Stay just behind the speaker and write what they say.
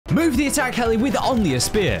Move the attack heli with only a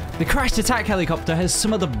spear. The crashed attack helicopter has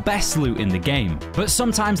some of the best loot in the game, but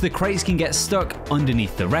sometimes the crates can get stuck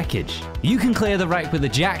underneath the wreckage. You can clear the wreck with a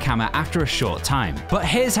jackhammer after a short time, but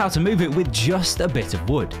here's how to move it with just a bit of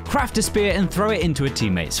wood. Craft a spear and throw it into a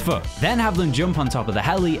teammate's foot, then have them jump on top of the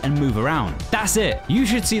heli and move around. That's it. You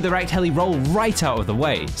should see the wrecked heli roll right out of the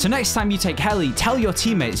way. So next time you take heli, tell your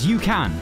teammates you can,